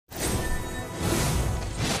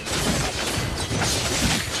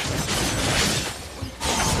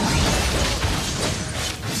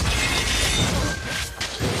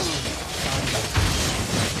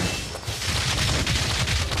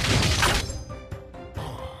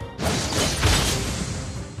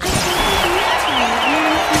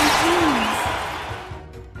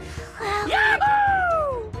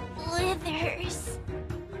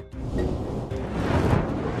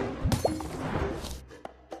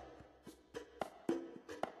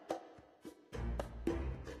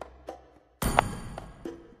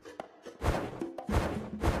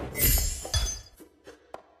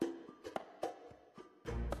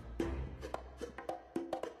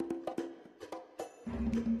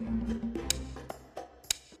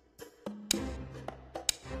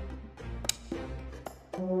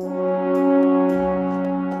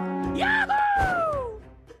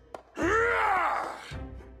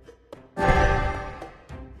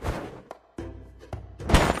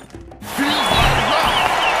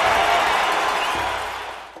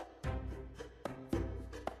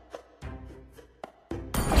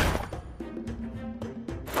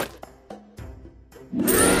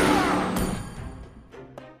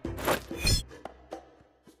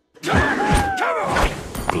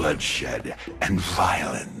Bloodshed and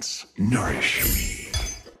violence nourish me.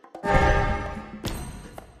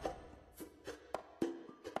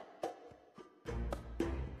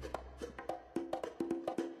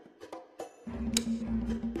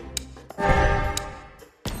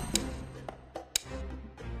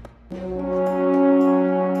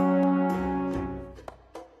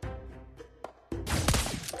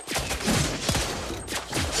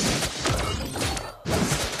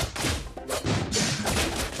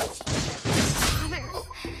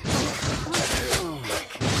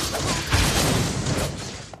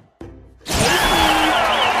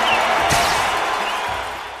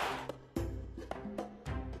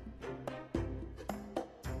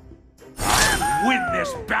 Win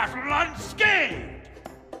this battle unscathed!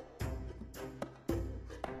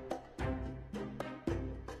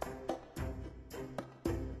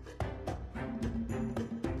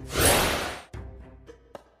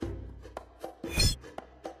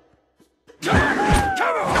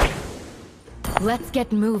 Let's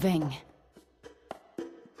get moving.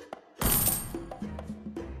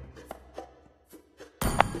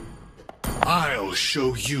 I'll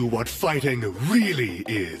show you what fighting really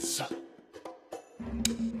is.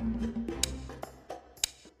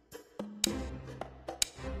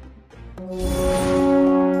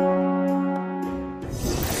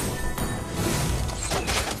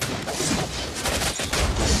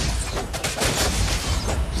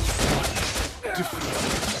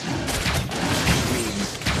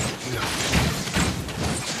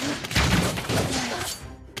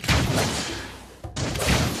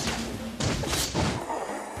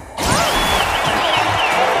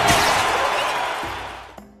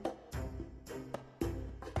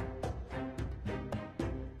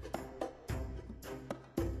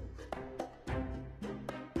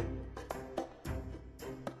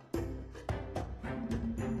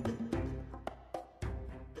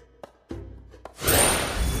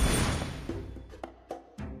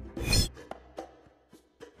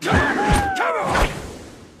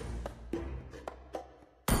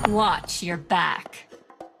 Watch your back.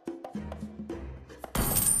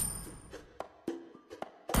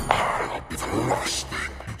 I'll be the last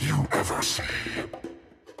thing you ever see.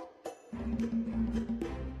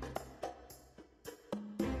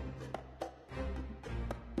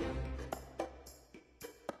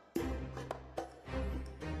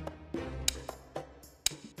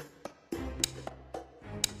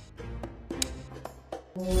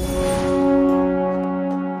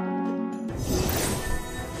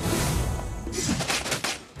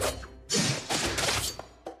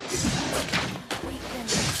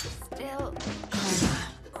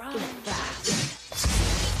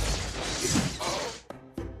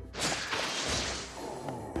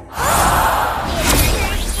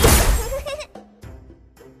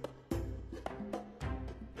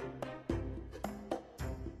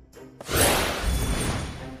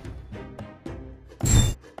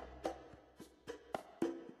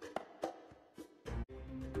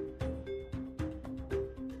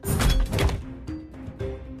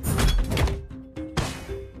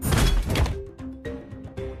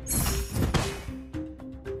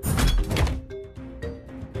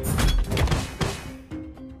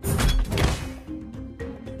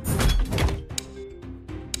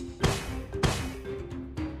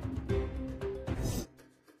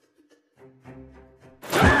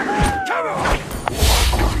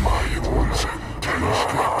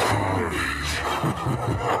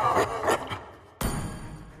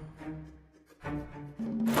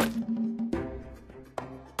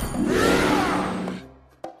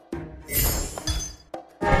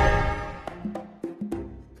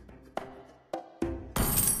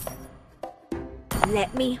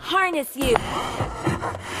 Let me harness you!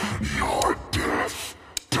 Your death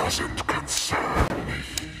doesn't concern me.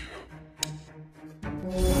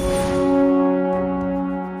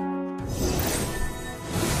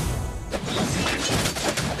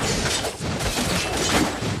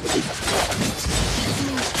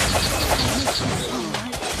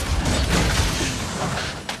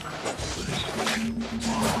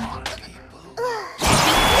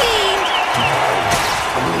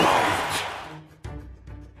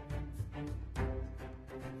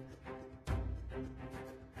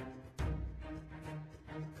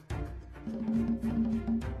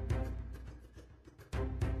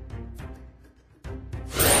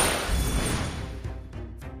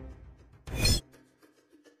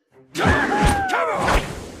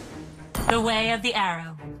 The way of the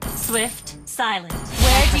arrow. Swift, silent.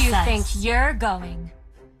 Where do you think you're going?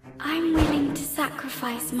 I'm willing to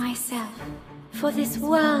sacrifice myself for this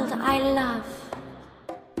world I love.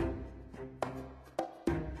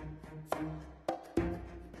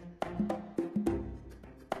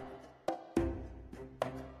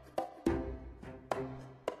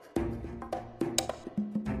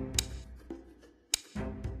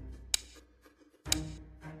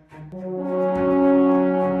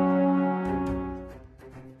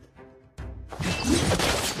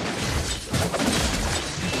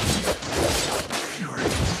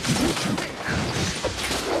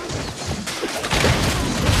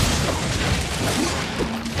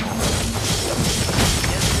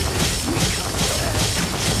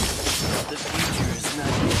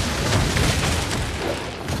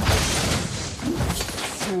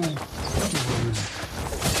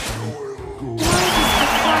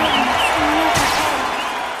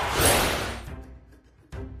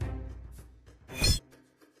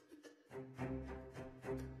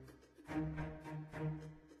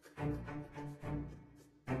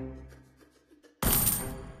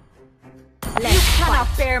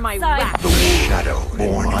 Bear my wrath. The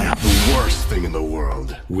Shadowborn are the worst thing in the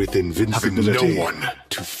world, with invincibility, no one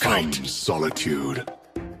to fight solitude.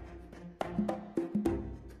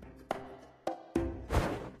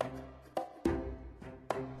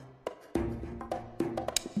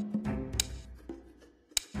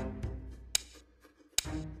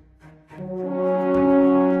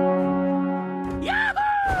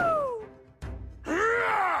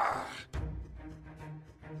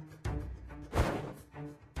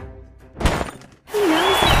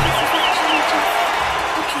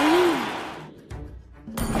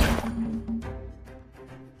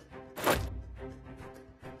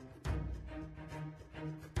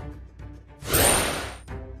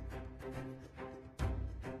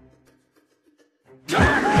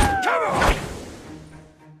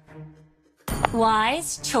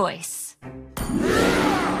 Wise choice.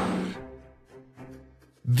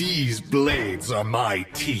 These blades are my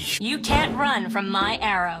teeth. You can't run from my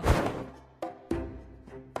arrow.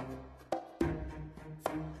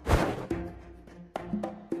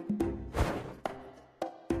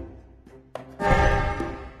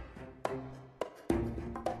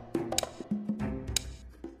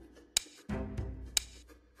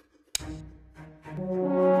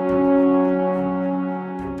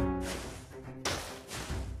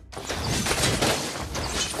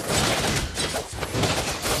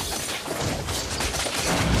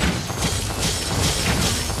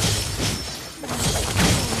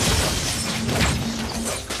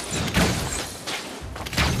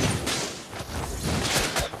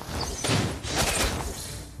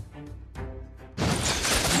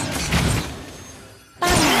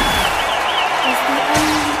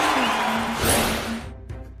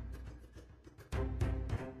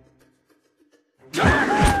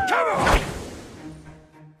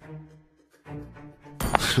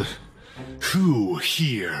 Who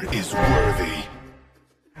here is worthy?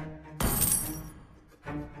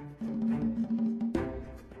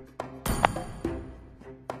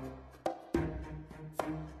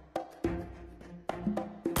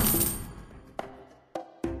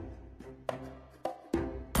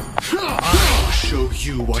 I'll show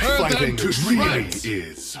you what fighting really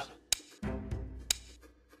is.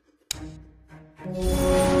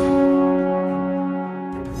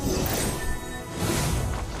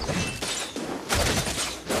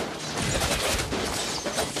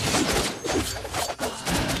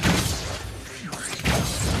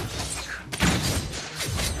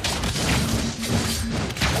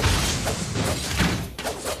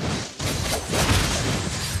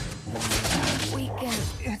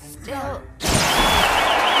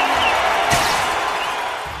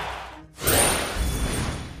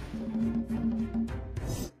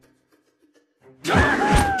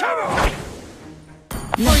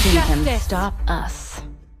 Nothing can stop us.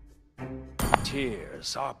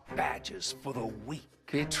 Tears are badges for the weak.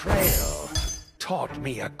 Betrayal taught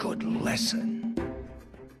me a good lesson.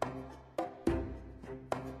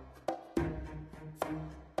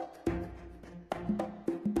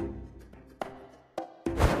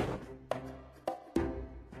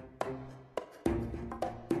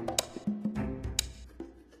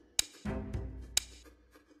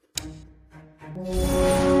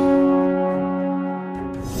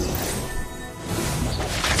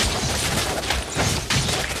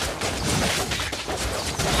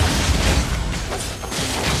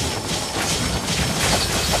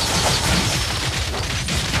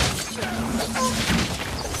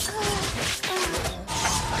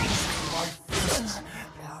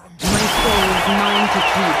 My soul is mine to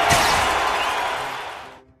keep.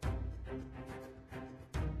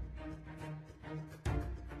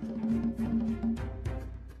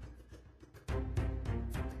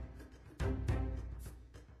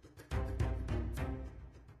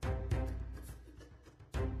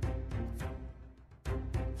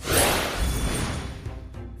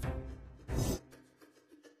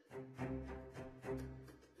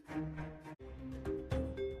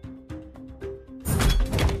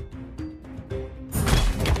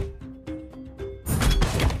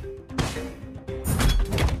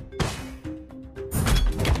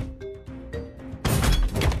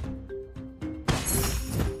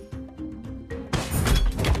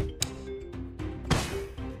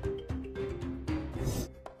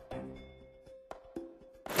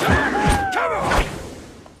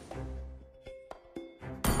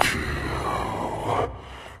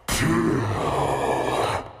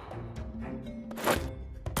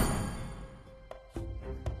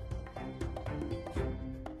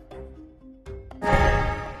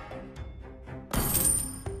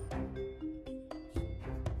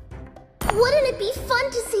 be fun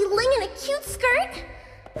to see Ling in a cute skirt?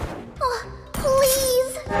 Oh,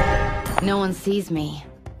 please! No one sees me.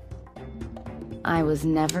 I was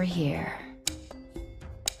never here.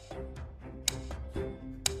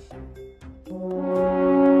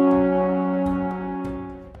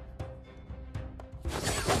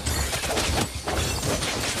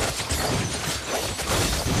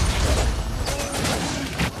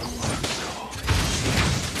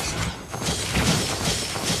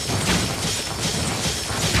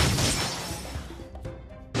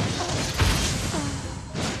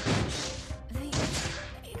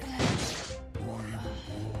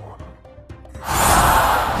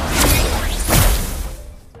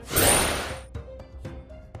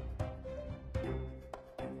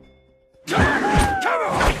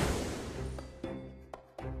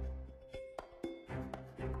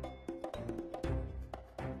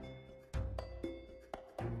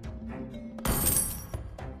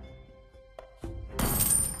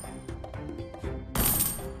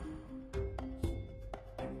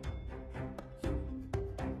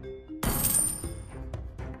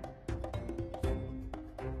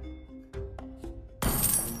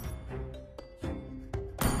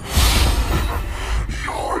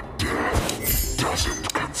 Your death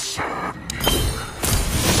doesn't concern me.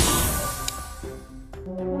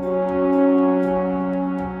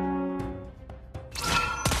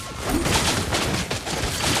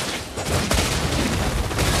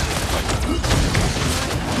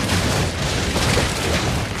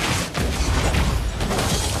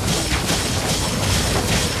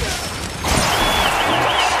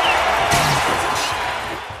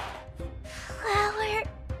 Flower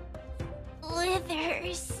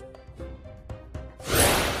withers.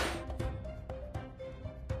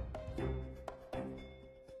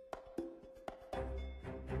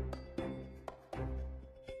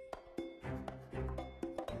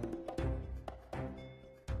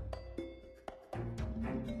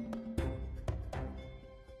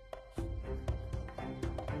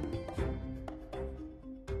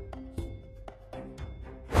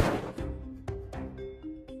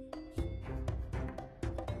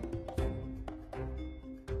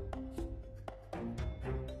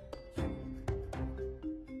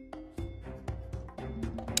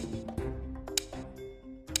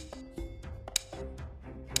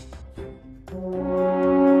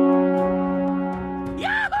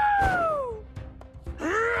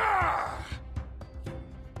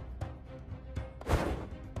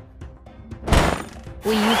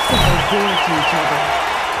 We used to hold dear to each other.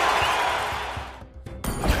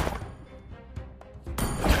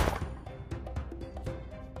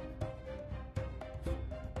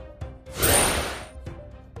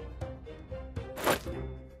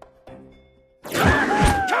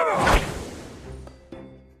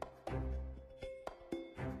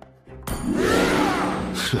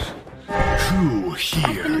 Who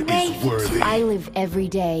here is worthy? I live every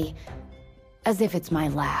day as if it's my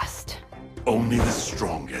last. Only the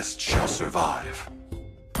strongest shall survive.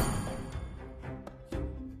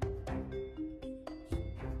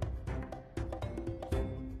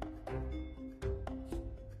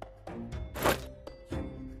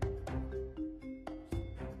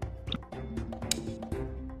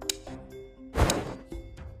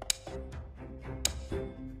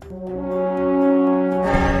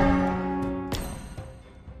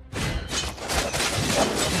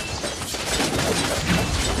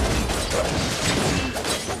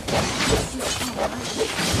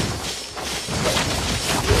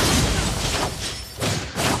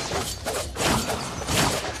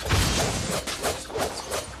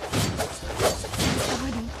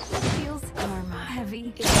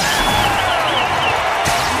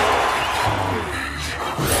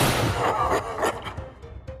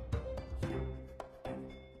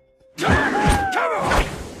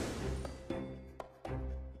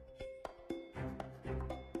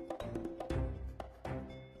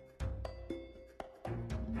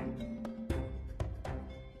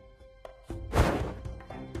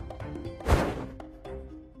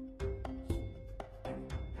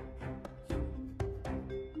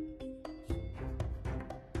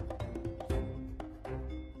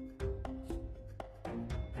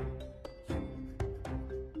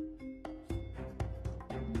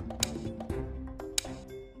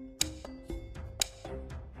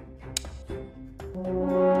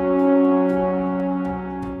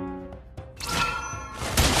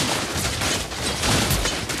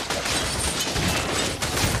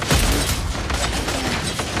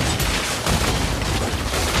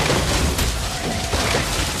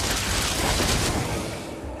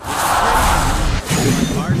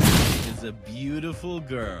 A beautiful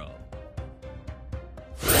girl.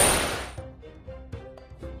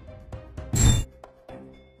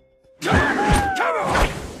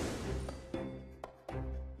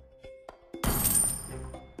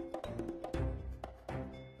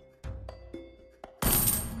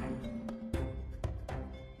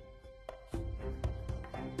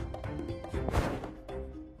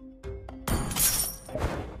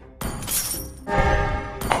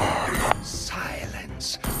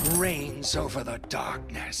 reigns over the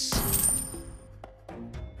darkness.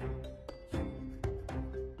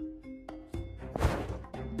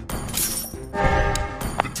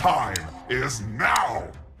 The time is now!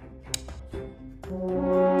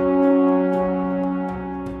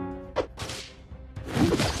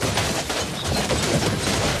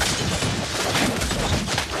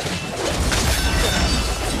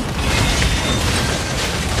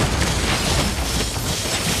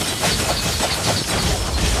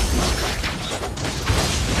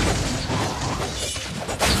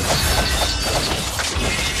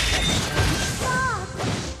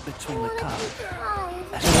 Between the cup.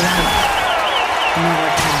 Never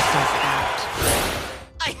cast us out.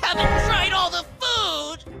 I haven't tried all the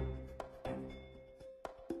food!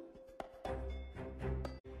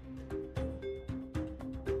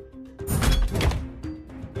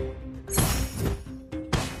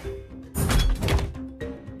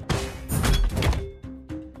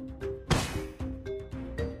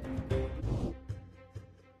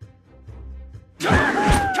 You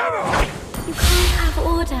can't have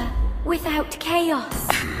order without chaos.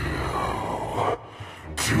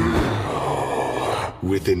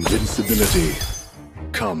 With invincibility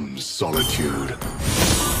comes solitude.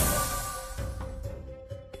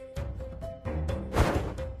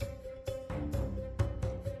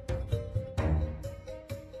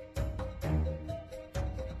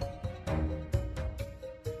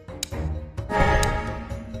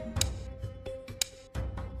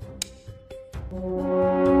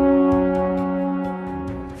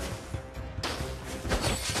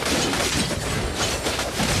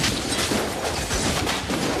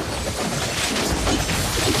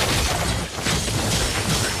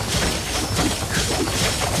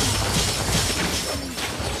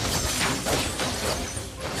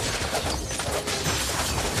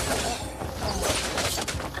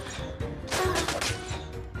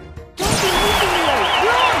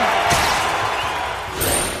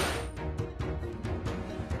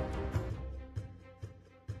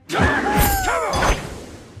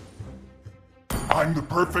 I'm the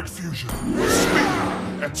perfect fusion of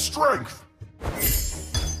speed and strength!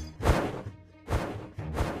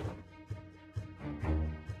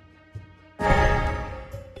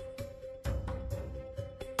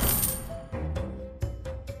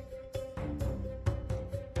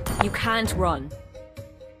 You can't run.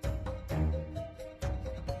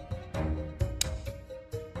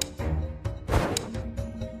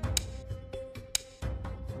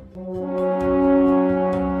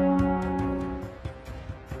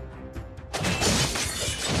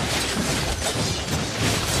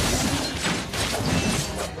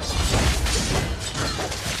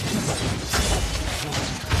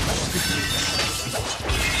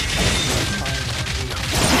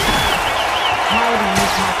 How do you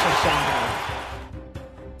catch a shadow?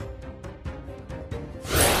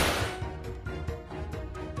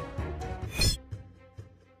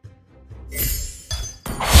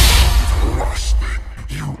 The worst thing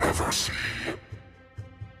you ever see.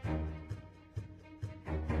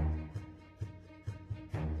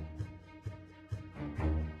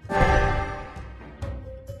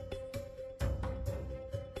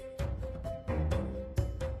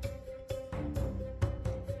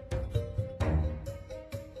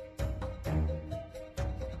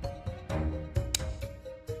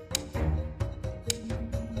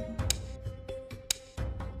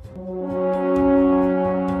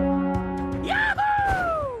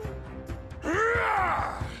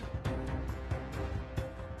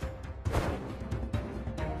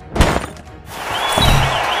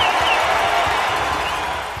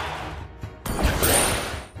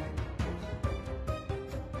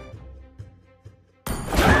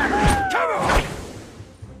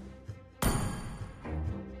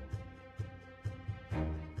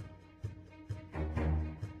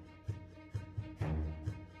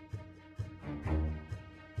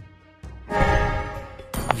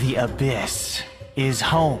 The abyss is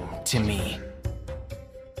home to me.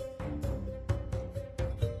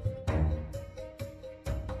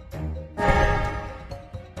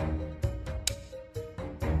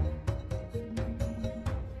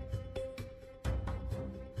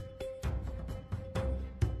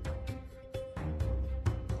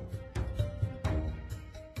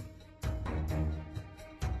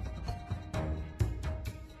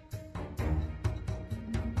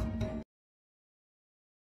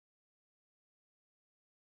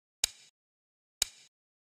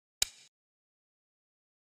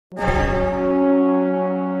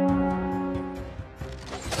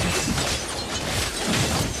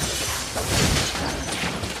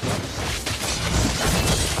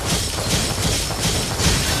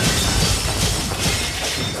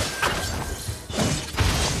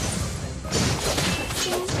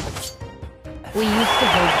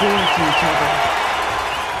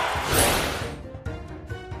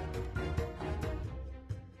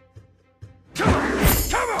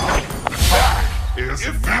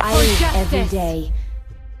 every this. day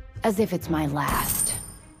as if it's my last.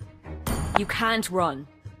 You can't run.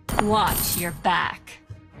 Watch your back.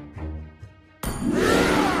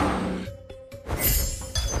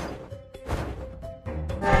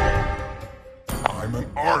 I'm an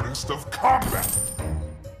artist of combat.